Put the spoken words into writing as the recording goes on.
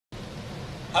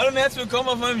Hallo und herzlich willkommen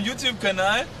auf meinem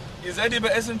YouTube-Kanal. Ihr seid hier bei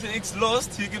SMTX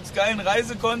Lost. Hier gibt es geilen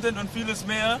Reisecontent und vieles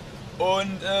mehr.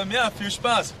 Und ja, viel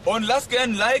Spaß. Und lasst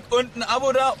gerne ein Like und ein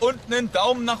Abo da und einen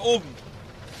Daumen nach oben.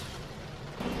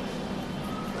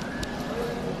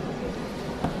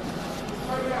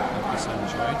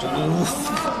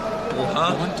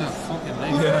 Oha. What the fuck?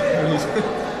 Yeah.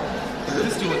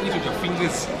 This you will eat with your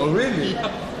fingers. Oh really? Ja.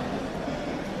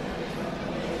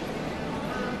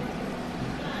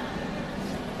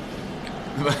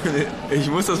 Ich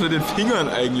muss das mit den Fingern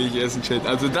eigentlich essen, Chat.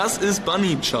 Also das ist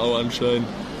Bunny Chow anscheinend.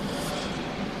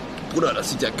 Bruder, das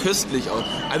sieht ja köstlich aus.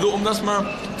 Also um das mal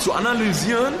zu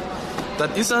analysieren, das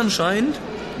ist anscheinend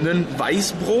ein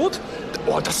Weißbrot.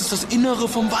 Oh, das ist das Innere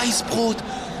vom Weißbrot.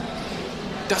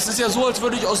 Das ist ja so, als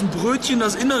würde ich aus dem Brötchen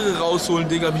das Innere rausholen,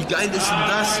 Digga. Wie geil ist denn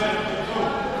das?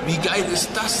 Wie geil ist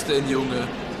das denn, Junge?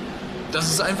 Das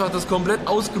ist einfach das komplett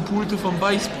ausgepulte vom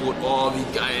Weißbrot. Oh, wie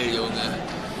geil, Junge.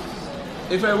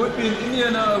 If I would be an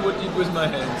Indian, I would eat with my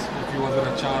hands. If you was a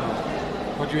Rachano.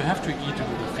 But you have to eat it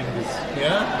with your fingers.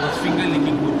 Yeah? Because finger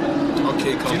licking good.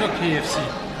 Okay, komm. You know KFC?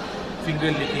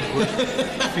 Finger licking good.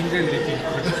 Finger licking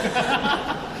good.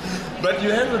 But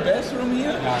you have a bathroom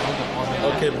here? Ja,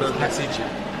 runter. Okay, perfekt.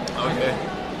 Okay.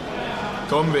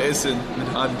 Komm, wir essen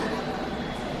mit Hand.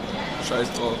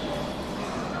 Scheiß drauf.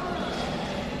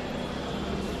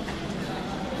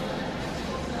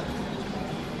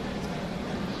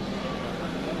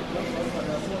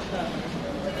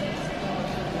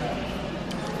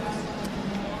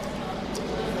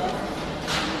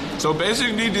 So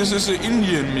basically this is an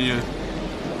Indian meal.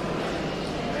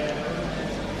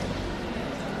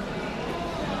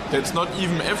 That's not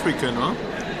even African, huh?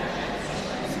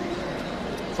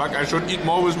 Fuck, I should eat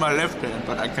more with my left hand,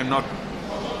 but I cannot.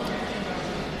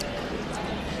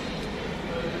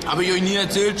 Habe ich euch nie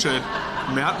erzählt, Chat.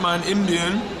 Mir hat mal in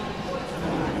Indien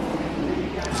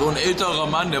so ein älterer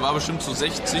Mann, der war bestimmt so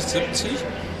 60, 70,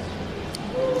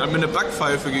 hat mir eine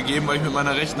Backpfeife gegeben, weil ich mit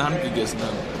meiner rechten Hand gegessen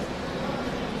habe.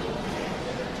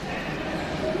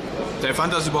 Der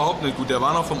fand das überhaupt nicht gut, der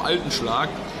war noch vom alten Schlag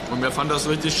und mir fand das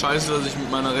richtig scheiße, dass ich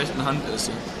mit meiner rechten Hand esse.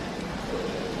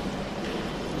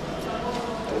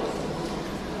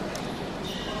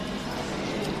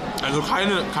 Also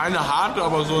keine harte,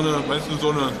 aber so eine, weißt du,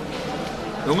 so eine,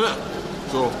 Junge,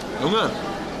 so, Junge,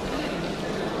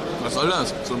 was soll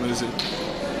das, so mäßig.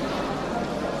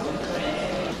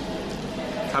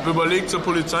 Ich habe überlegt, zur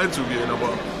Polizei zu gehen, aber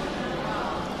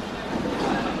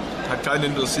hat keinen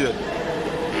interessiert.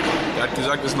 Er hat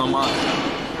gesagt, ist normal.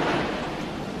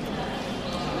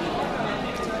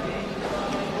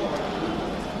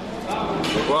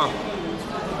 Wow.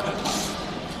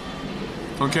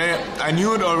 Okay, I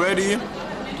knew it already,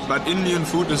 but Indian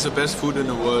food is the best food in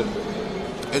the world.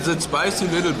 It's spicy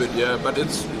a little bit, yeah, but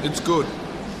it's good.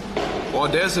 Oh,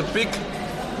 there's a big...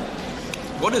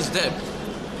 What is that?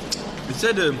 Is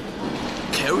that a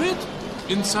carrot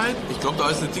inside? Ich glaube, da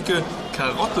ist eine dicke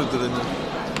Karotte drin.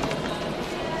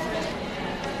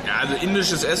 Ja, also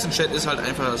indisches Essen, Chat, ist halt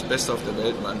einfach das Beste auf der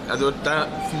Welt, Mann. Also da,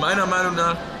 meiner Meinung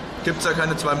nach, gibt es da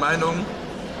keine zwei Meinungen.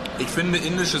 Ich finde,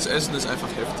 indisches Essen ist einfach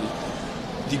heftig.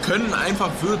 Die können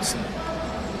einfach würzen.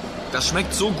 Das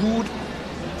schmeckt so gut.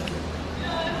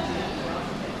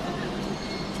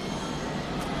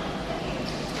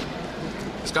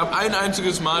 Es gab ein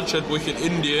einziges Mal, Chat, wo ich in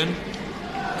Indien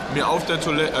mir auf der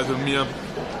Toilette, also mir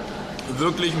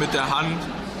wirklich mit der Hand,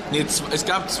 nee, es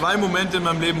gab zwei Momente in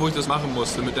meinem Leben, wo ich das machen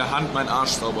musste, mit der Hand meinen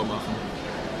Arsch sauber machen.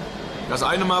 Das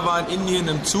eine Mal war in Indien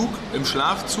im Zug, im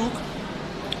Schlafzug.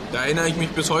 Da erinnere ich mich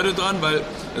bis heute dran, weil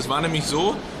es war nämlich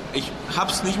so, ich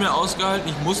hab's nicht mehr ausgehalten,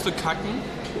 ich musste kacken.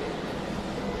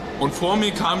 Und vor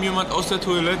mir kam jemand aus der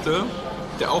Toilette,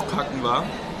 der auch kacken war.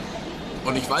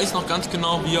 Und ich weiß noch ganz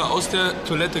genau, wie er aus der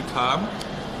Toilette kam.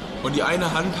 Und die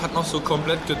eine Hand hat noch so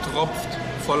komplett getropft,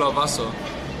 voller Wasser.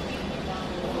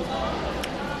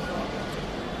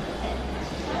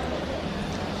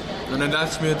 Und dann dachte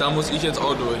ich mir, da muss ich jetzt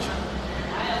auch durch.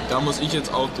 Da muss ich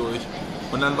jetzt auch durch.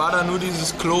 Und dann war da nur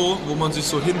dieses Klo, wo man sich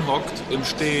so hinhockt, im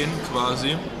Stehen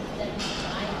quasi.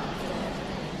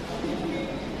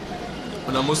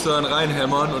 Und dann musst du dann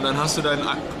reinhämmern und dann hast du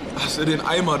den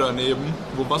Eimer daneben,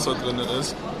 wo Wasser drin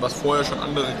ist, was vorher schon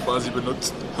andere quasi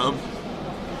benutzt haben.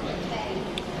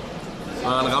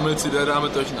 Und dann rammelt sie dir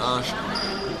damit durch den Arsch.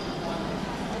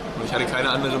 Und ich hatte keine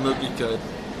andere Möglichkeit.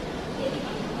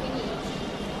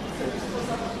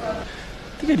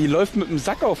 Digga, die läuft mit einem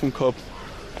Sack auf dem Kopf.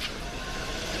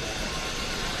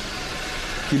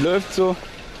 Die läuft so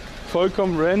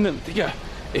vollkommen random. Digga,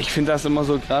 ich finde das immer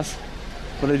so krass.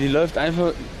 Oder die läuft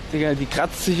einfach, Digga, die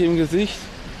kratzt sich im Gesicht,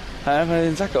 hat einfach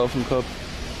den Sack auf dem Kopf.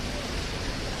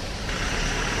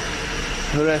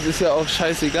 Oder das ist ja auch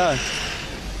scheißegal.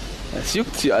 Das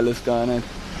juckt sie alles gar nicht.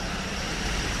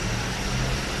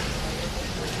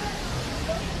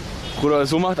 Bruder,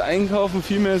 so macht Einkaufen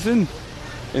viel mehr Sinn.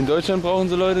 In Deutschland brauchen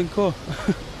so Leute einen Chor.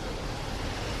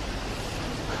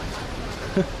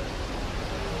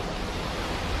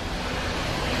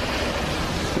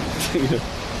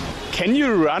 Can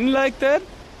you run like that?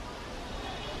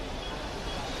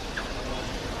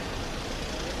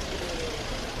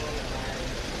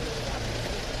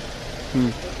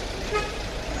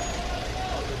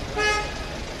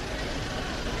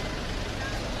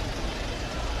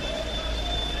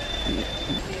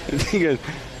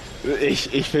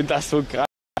 Ich finde das so krass,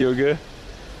 Junge.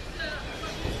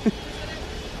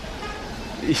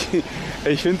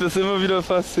 Ich finde das immer wieder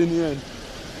faszinierend.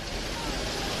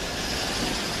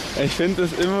 Ich finde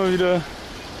das immer wieder...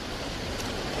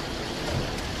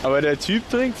 Aber der Typ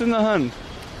trägt es in der Hand.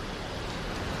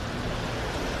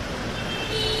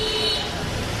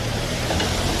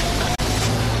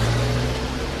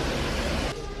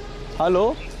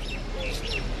 Hello?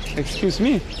 Excuse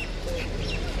me?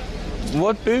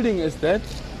 What building is that?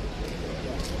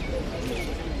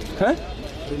 Huh?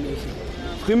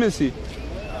 Primacy.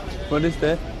 What is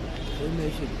that?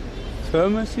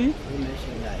 Pharmacy?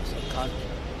 Yeah, it's a cult.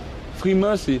 Free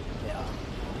Mercy.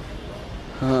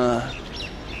 Yeah.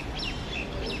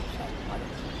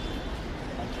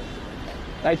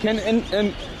 I can in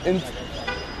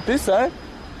this side?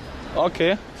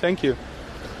 Okay, thank you.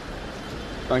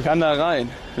 Man kann da rein.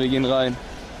 Wir gehen rein.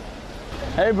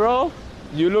 Hey bro,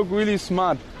 you look really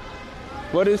smart.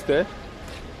 What is that?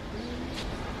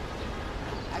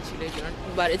 Actually, I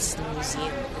don't, but it's the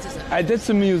museum. It is That's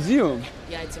a museum.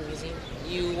 yeah, it's a museum.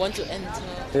 You want to enter,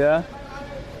 Yeah.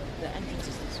 the entrance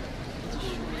is this way.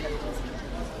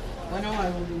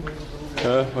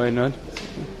 Why not?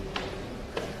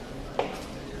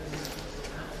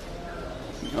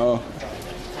 Oh.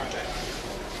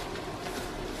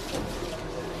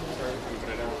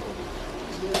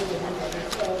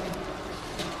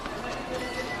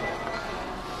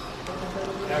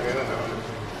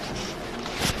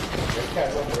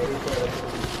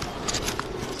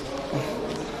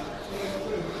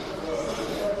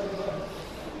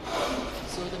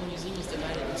 So the museum is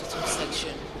divided into two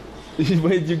sections.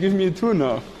 Wait, you give me a tour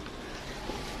now.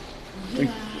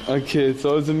 Okay,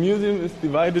 so the museum is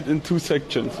divided in two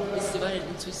sections. It's divided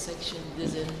into two sections.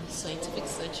 There's a scientific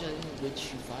section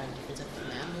which you find different types of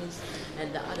mammals,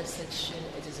 and the other section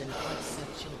it is an art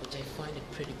section which I find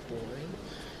it pretty boring.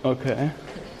 Okay.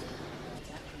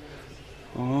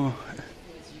 Oh.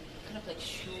 Kind of like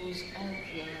shows all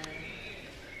your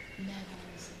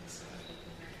mammals and stuff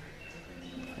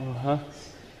like that. Uh-huh.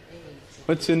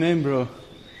 What's your name, bro?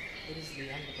 It is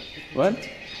Leander, but people What?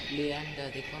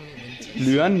 Leander, they call me Winter.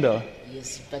 Luanda.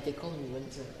 Yes, but they call me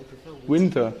Winter. I prefer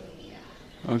Winter.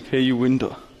 Okay, you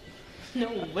winter.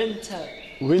 No, Winter.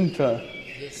 Winter.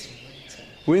 Yes, Winter.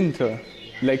 Winter.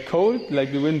 Like cold,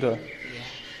 like the winter.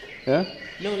 Yeah. Yeah?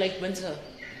 No, like winter,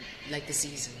 like the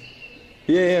season.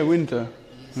 Yeah, winter.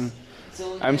 Yes.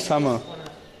 So I'm here you summer.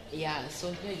 just yeah,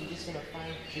 so here you just wanna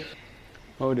find different.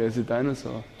 Oh, there's a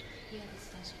dinosaur. Yeah,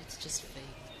 it's just fake.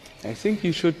 I think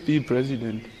you should be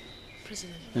president.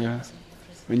 President. Yeah. President.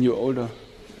 When you're older.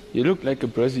 You look like a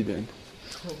president.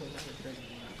 Oh, not a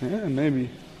president. Yeah, maybe.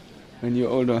 When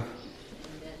you're older.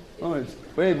 Oh,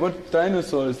 wait, what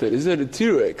dinosaur is that? Is that a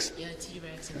T-Rex? Yeah,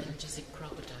 T-Rex and then just a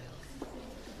crocodile.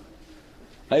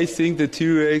 I think the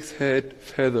T-Rex had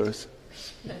feathers.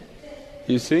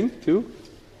 You think too?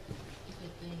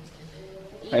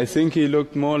 I think he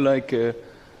looked more like a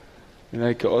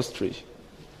ostrich.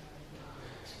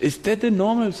 Is that a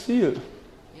normal seal?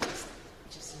 Yes,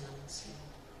 just a normal seal.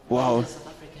 Wow. South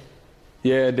African.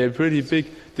 Yeah, they're pretty big.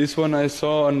 This one I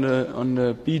saw on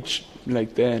the beach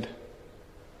like that.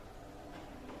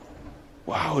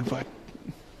 Wow, but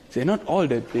they're not all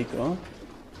that big, huh?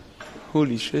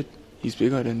 Holy shit, he's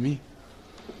bigger than me.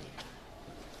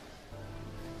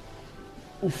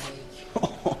 Oof.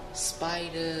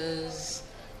 Spiders.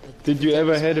 Did you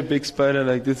ever had a big spider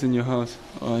like this in your house?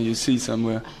 Or you see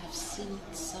somewhere? I have seen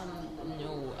some.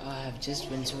 No, I have just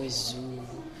went to a zoo.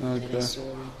 Okay. And I saw,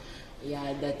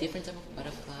 yeah, the different type of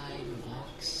butterfly,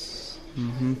 moths,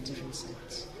 different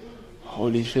sets.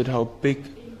 Holy shit, how big.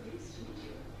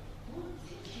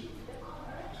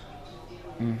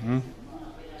 Even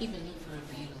if for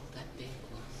a beetle that big.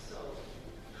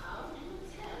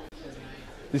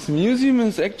 This museum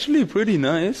is actually pretty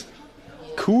nice.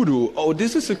 Kudu. Oh,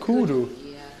 this is a kudu.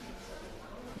 Yeah,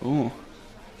 Oh,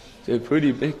 they're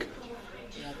pretty big.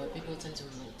 yeah, but people tend to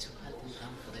hunt them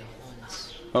down for their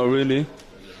horns. Oh, really?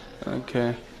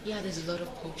 Okay. Yeah, there's a lot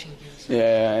of poaching here.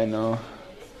 Yeah, I know.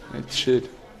 It's shit.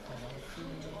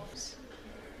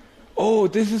 Oh,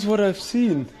 this is what I've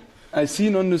seen. I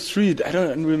seen on the street. I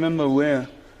don't remember where.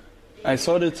 I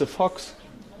thought it's a fox.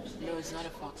 No, it's not a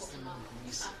fox, it's a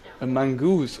mongoose. A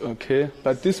mongoose, okay.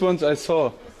 But this ones I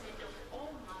saw.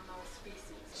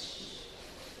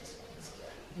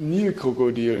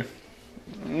 Nilkrokodil.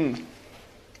 Mm.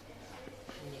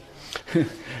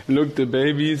 Look, the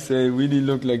babies, they really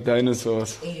look like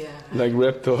dinosaurs. Yeah. Like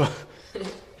raptor.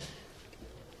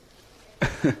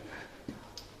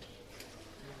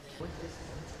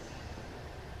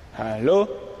 Hallo?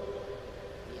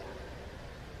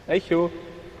 Echo.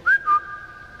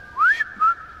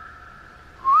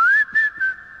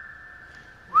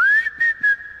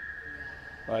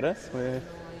 War das?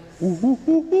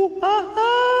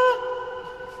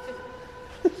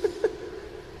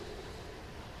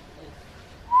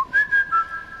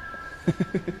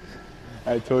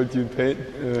 I told you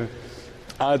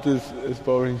art is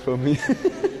boring for me.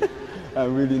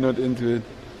 I'm really not into it.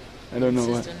 I don't know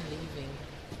what. Leaving.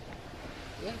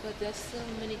 Yeah, but there's so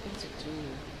many things to do.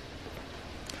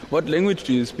 What language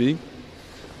do you speak?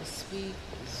 I speak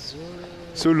Zulu,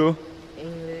 Zulu?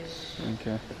 English.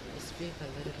 Okay. I speak a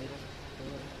little bit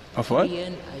Of what?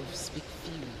 Korean. I speak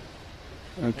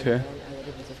few. Okay. And a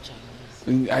little bit of Chinese.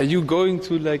 And are you going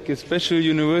to like a special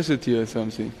university or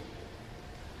something?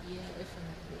 Yeah,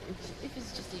 if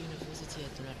it's just a university, I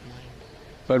do not mind.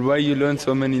 But why you learn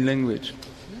so many languages?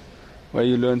 Why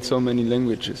you learn so many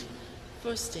languages?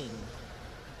 First thing,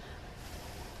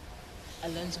 I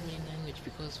learned so many languages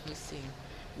because first thing,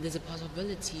 there's a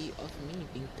possibility of me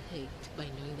being picked by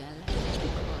knowing that language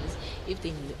because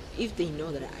if they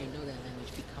know that I know that language,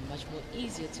 it become much more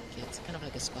easier to get, kind of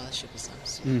like a scholarship or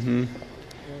something. Mm-hmm.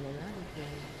 And another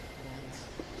thing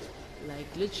that, like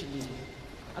literally,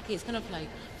 okay, it's kind of like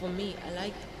for me, I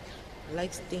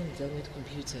like things done with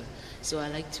computer, so I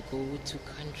like to go to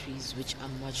countries which are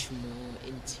much more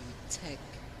into tech.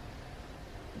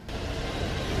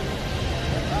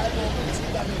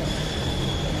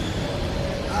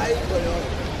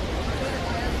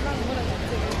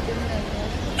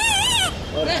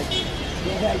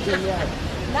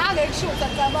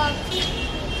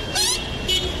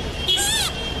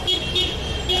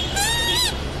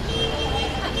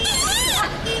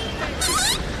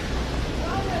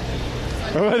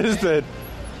 What is that?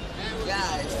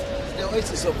 Guys, the way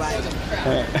to survive.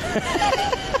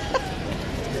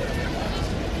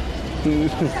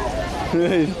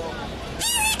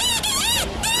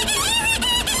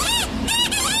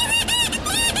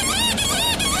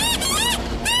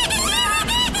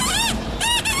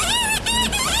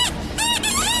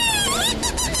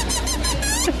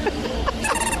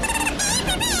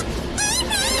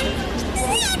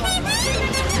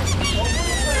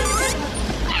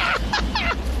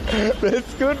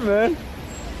 That's good, man.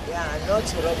 Yeah, not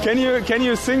to Can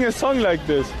you sing a song like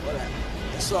this?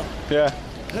 song. Yeah.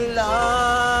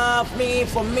 Love me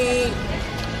for me.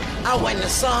 I when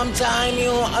sometime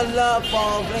you a love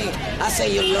for me. I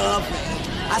say you love me.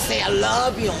 I say I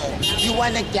love you. You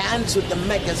wanna dance with the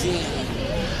magazine.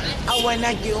 I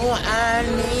wanna you and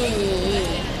me.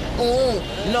 Oh,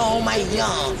 no, my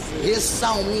young. It's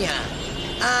on me.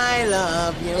 I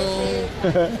love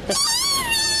you.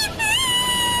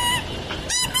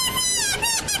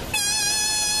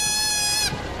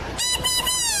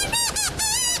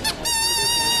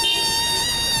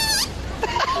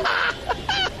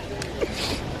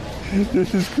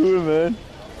 This is cool, man.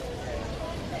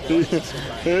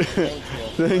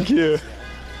 Thank you.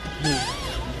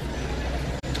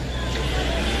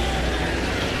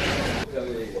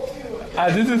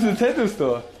 This is a tattoo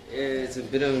store. Yeah, it's a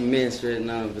bit of a mess right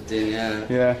now, but then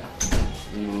Yeah.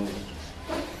 you know.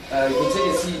 You can take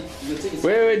a seat. You can take a seat.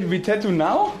 Wait, we tattoo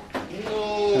now?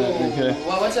 No. Okay.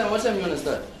 What time you wanna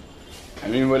start? I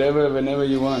mean, whenever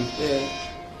you want. Yeah.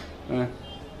 Uh,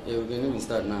 Yeah, we can even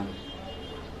start now.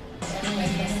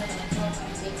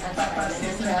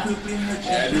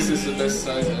 yeah, this is the best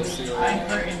size I've seen.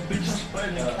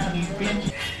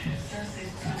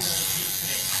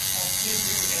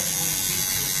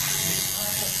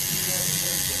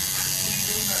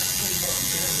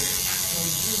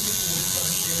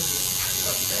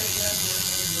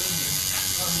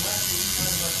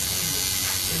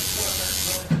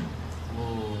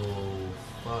 Oh,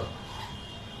 fuck.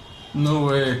 No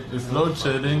way, it's load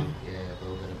shedding. Yeah, but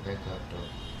we're gonna back up though.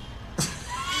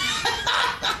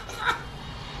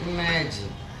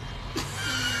 Imagine.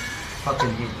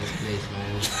 Fucking hate this place,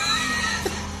 man.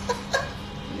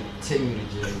 Take me to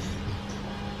jail.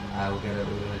 We're gonna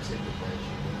check the price.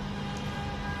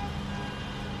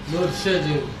 Load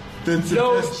shedding. That's the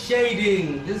No best,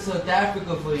 shading. This is South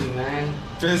Africa for you, man.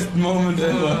 best moment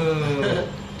ever.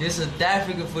 This is South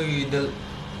Africa for you.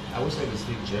 I wish I could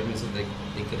speak German so they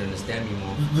could understand me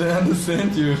more. They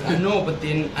understand you. I know, but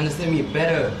they understand me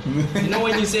better. You know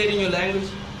when you say it in your language?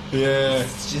 Yeah.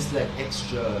 It's just like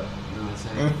extra. You know what I'm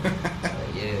saying?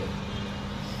 Like, yeah.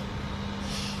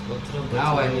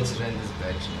 Now I need to rent this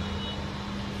badge.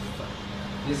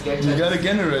 This guy You got a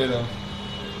generator.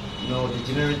 No, the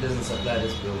generator doesn't supply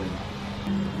this building.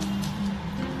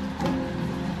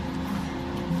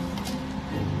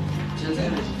 Just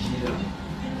energy, Cheetah.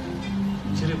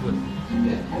 Chiriput.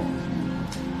 Yeah.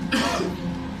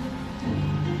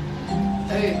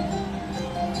 Hey.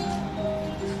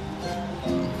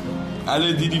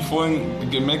 Alle, die vorhin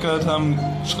gemeckert haben,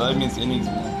 schreiben jetzt eh nichts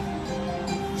mehr.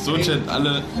 So, Chat,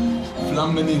 alle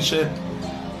Flammen in den Chat.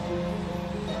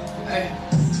 Hey,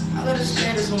 I got a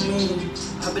status on me.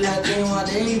 I be like, damn, why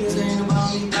they this ain't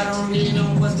about me? I don't really know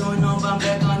what's going on, but I'm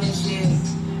back on this shit.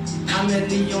 I met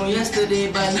Leon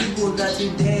yesterday, but he pulled out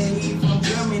today. He from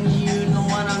Germany, you know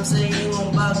what I'm saying? He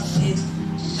gon' bop shit.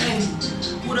 Hey,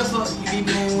 who the fuck you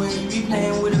be playing with? You be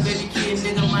playing with a baby kid,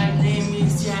 nigga. My name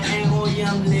is Ango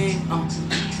Young Leg.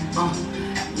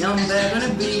 Young bag on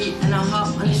the beat, and I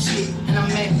hop on the shit, and I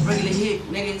make regular hit,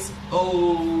 niggas.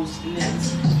 Oh,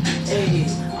 snaps. Hey,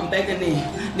 I'm back in it.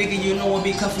 Nigga, you know I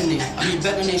be cuffing it. I be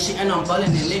back in this shit and I'm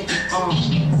ballin' in it.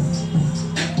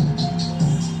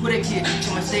 Put a kid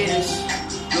to my status.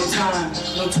 No time,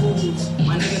 no tools.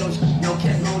 My nigga, no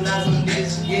cat, no lies on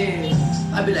this, yeah.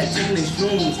 I be like taking these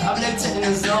shrooms. I be like taking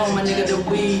the zone, my nigga, the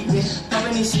weed, yeah.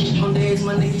 Popping this shit on days,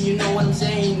 my nigga, you know what I'm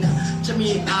saying. Check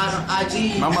me out on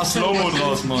IG. Mach mal Slow-Mo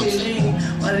draus, Mann.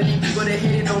 Why did these people, they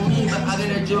hate it on me, but I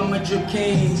got a job, my drip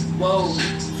king. Whoa,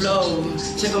 flow,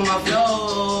 check on my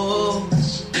flow.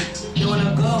 You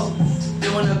wanna go,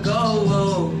 you wanna go,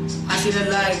 whoa. I see the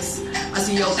likes, I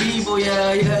see your people,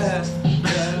 yeah, yeah.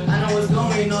 I know what's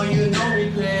going on, you know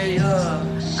me, play, yeah.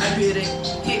 I be the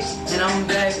hit, and I'm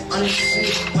back on this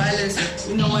shit, wireless,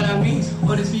 you know what I mean?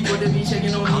 All these people, they be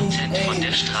checking on me, hey.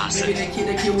 Maybe the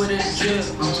kid with a drip,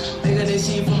 they got this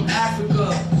shit from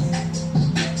Africa,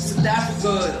 South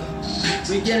Africa.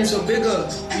 We getting so bigger,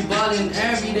 we ballin'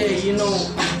 every day, you know.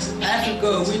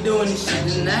 Africa, we doing this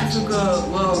shit in Africa,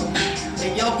 whoa.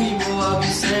 And yo people, I be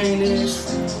saying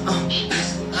this.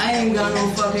 I ain't got no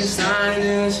fucking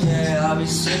signage, yeah. I be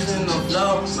sitting the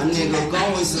flow, my nigga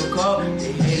going so cold.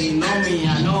 They hating on me,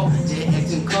 I know, they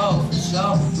acting cold for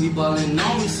sure. We ballin'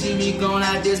 on me, see me going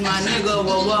like this, my nigga,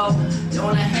 whoa, whoa. They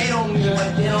wanna hate on me,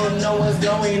 but they don't know what's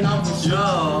going on for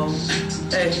sure.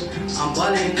 Hey, I'm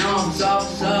ballin' on for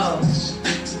sure.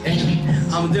 Hey,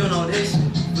 I'm doing all this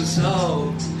shit for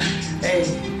sure. Hey,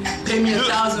 pay me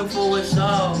 1,000 for a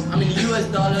show. I mean US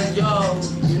dollars, yo.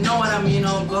 You know what I mean,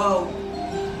 I'll go.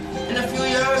 In a few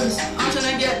years, I'm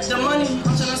tryna get the money.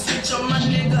 I'm tryna switch on my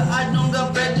nigga. I don't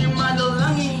got bread in my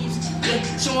lungies.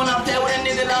 Yeah, she wanna play with a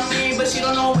nigga like me, but she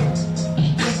don't know it.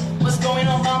 What's going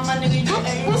on about my nigga? You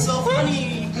ain't so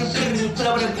funny. Pull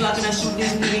up with a Glock and I shoot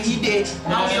this nigga, he dead. I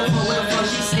don't give a fuck what the fuck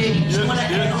she said. She wanna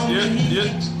hate on me,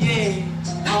 yeah.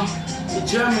 In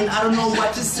German, I don't know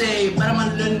what to say, but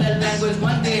I'ma learn that language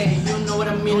one day. You know what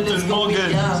I mean? Let's go, yeah,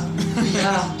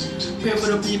 yeah. Pay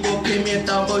for the people, pay me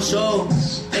 1,000 for show.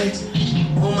 Hey,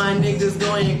 all my niggas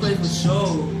going crazy for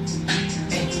show.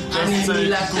 Hey, I need me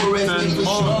like Forrest for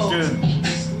show.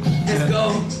 Let's go.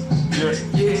 Yeah,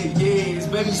 it's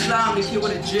Baby Slime, the kid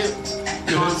with a drip.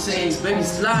 You know what I'm saying? It's Baby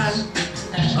Slime.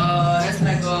 That's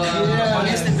like on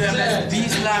Instagram, that's B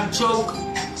Slime Choke.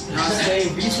 You know what I'm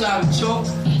saying? B Slime Choke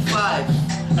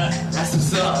 5. That's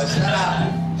what's up.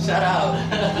 Shout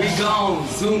out. We gone.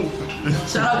 Zoom.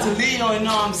 Shout out to Leon, you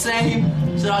know what I'm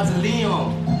saying? Shout out to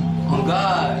Leon. On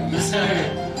God, yes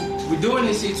sir. We're doing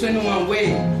this shit 21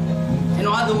 way. And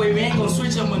no other way, we ain't gonna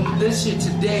switch up on this shit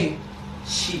today.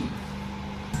 Shit.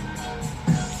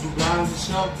 You blind for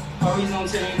sure? Hurry's on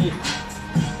taking it.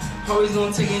 Hurry's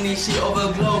on taking this shit over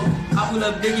the globe. I pull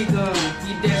up Biggie gun.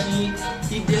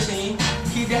 He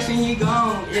dashing, he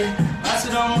gone. Yeah. I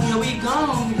sit on here, we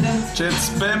gone. Yeah. Chat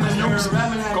spam and Jungs. I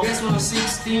guess when I'm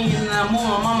 16 and I'm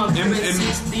more, mama be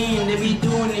 16. They be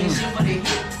doing this shit for the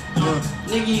hit.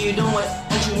 Nigga, you doing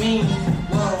what you mean?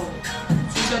 Whoa.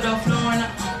 Switch up the floor and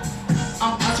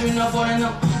I'm answering up for it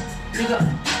up. Nigga,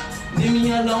 leave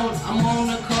me alone, I'm on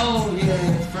the code.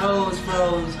 Yeah,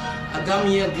 froze. I got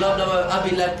me a glove, I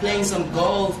be like playing some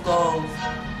golf.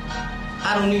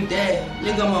 I don't need that.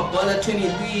 Nigga, I'm a baller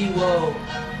 23, whoa.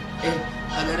 Hey,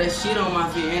 I got that shit on my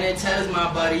feet and it tells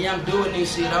my body I'm doing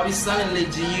this shit. I be sounding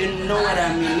legit, you know what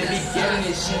I mean. They be getting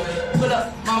this shit. Pull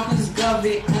up, my please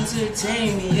government,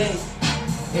 entertain me, yeah.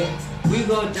 We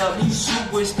go drop these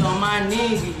superstar, my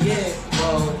nigga, yeah.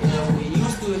 Whoa, yeah, we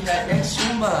used to have that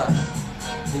Shumba.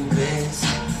 Who best?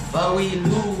 But we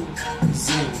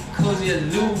lose, cause we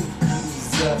lose.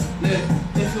 Look,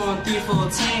 if you on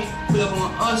 314, pull up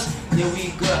on us, then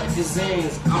we got the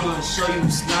zings. I'ma show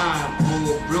you slime,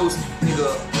 oh Bruce, nigga,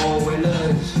 oh we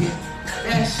love shit.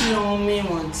 That shit on me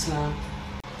one time.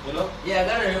 You know? Yeah,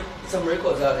 I got some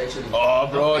records out actually. Oh,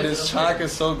 bro, this track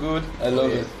is so good. I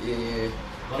love it. Yeah.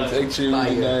 It's actually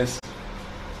really nice.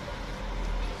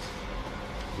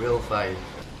 Real fire.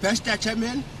 Best that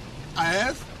man, I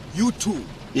have you too.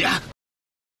 Yeah.